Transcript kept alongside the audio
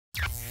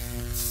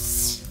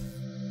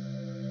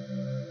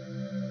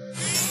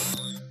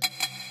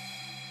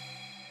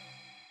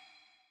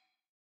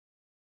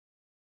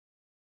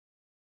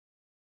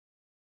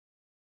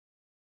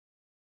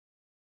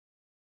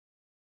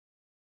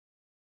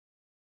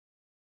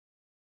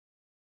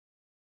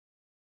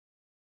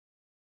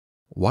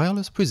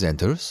Wireless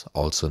presenters,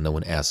 also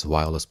known as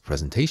wireless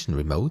presentation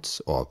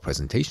remotes or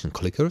presentation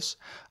clickers,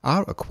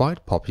 are a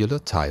quite popular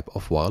type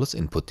of wireless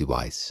input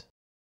device.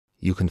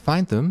 You can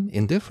find them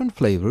in different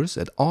flavors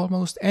at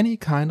almost any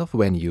kind of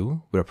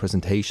venue where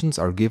presentations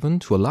are given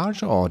to a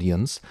larger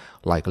audience,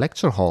 like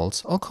lecture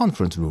halls or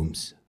conference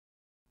rooms.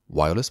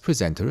 Wireless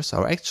presenters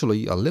are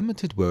actually a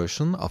limited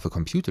version of a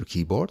computer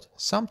keyboard,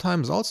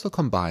 sometimes also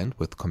combined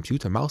with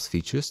computer mouse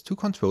features to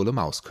control a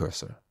mouse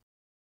cursor.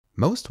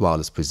 Most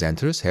wireless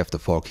presenters have the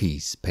 4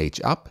 keys page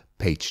up,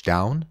 page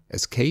down,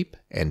 escape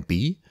and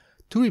B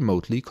to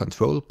remotely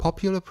control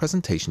popular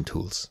presentation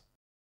tools.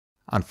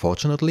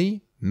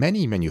 Unfortunately,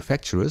 many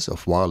manufacturers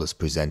of wireless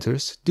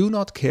presenters do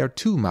not care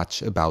too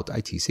much about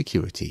IT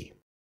security.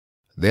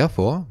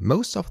 Therefore,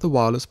 most of the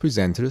wireless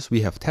presenters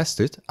we have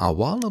tested are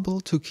vulnerable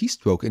to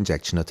keystroke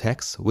injection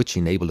attacks, which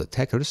enable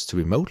attackers to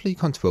remotely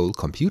control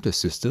computer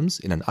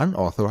systems in an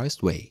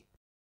unauthorized way.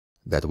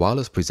 That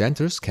wireless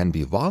presenters can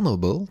be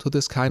vulnerable to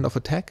this kind of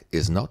attack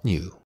is not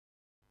new.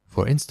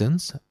 For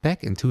instance,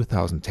 back in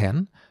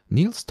 2010,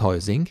 Niels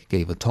Teusink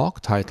gave a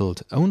talk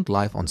titled "Owned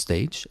Live on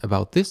Stage"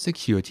 about this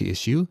security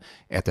issue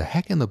at the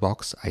Hack in the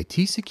Box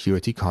IT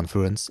Security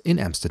Conference in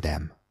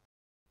Amsterdam.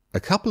 A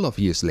couple of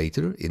years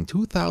later, in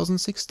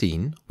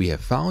 2016, we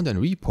have found and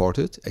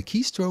reported a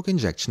keystroke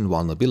injection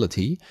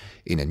vulnerability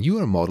in a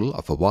newer model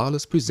of a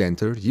wireless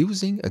presenter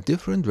using a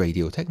different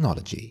radio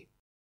technology.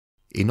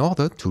 In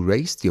order to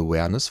raise the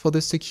awareness for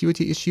this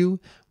security issue,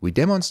 we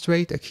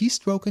demonstrate a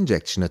keystroke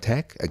injection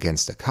attack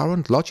against the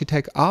current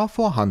Logitech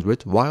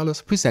R400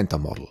 wireless presenter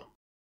model.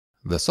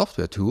 The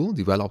software tool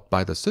developed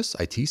by the SySS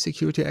IT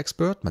security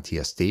expert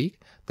Matthias Deeg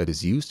that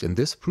is used in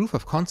this proof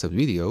of concept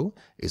video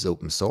is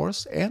open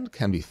source and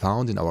can be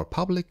found in our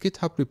public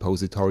GitHub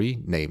repository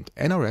named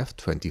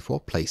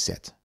NRF24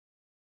 Playset.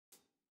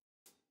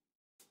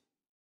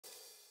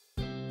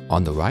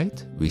 On the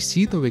right, we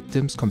see the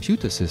victim's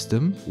computer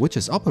system, which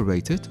is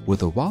operated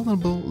with a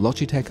vulnerable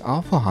Logitech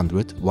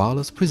R400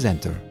 wireless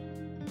presenter.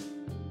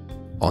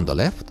 On the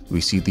left,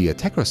 we see the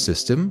attacker's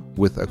system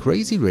with a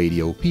crazy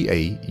radio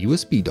PA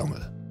USB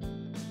dongle.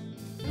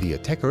 The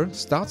attacker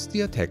starts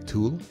the attack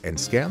tool and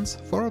scans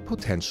for a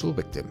potential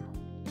victim.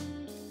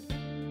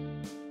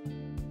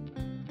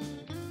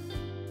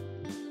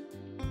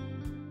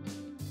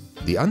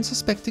 The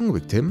unsuspecting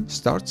victim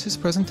starts his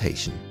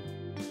presentation.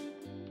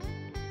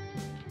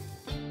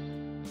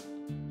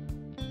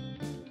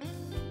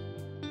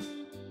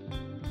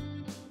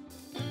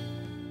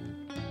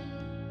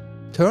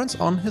 Turns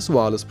on his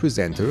wireless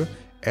presenter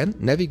and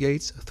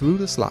navigates through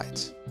the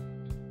slides.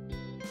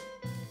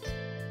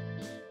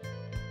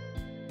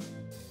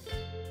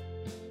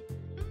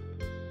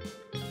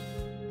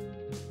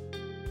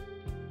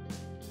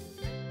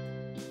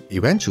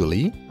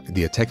 Eventually,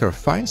 the attacker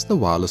finds the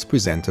wireless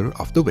presenter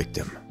of the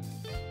victim.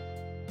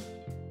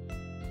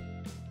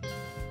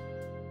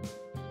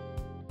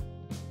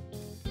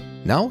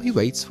 Now he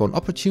waits for an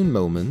opportune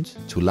moment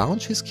to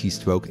launch his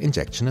keystroke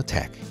injection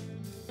attack.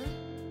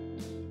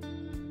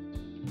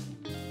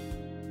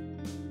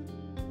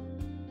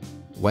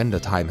 When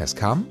the time has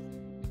come,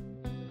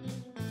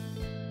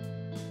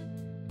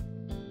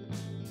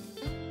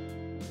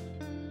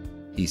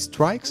 he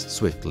strikes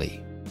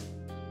swiftly.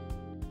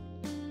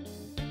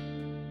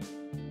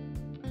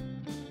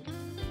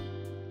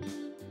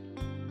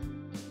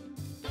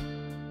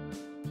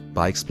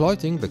 By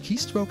exploiting the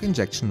keystroke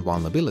injection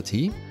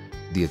vulnerability,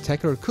 the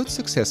attacker could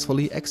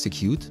successfully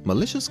execute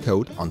malicious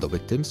code on the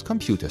victim's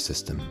computer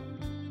system.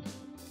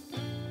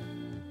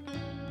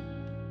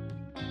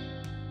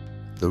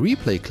 The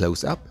replay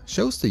close-up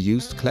shows the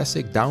used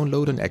classic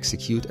download and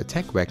execute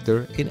attack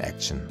vector in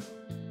action.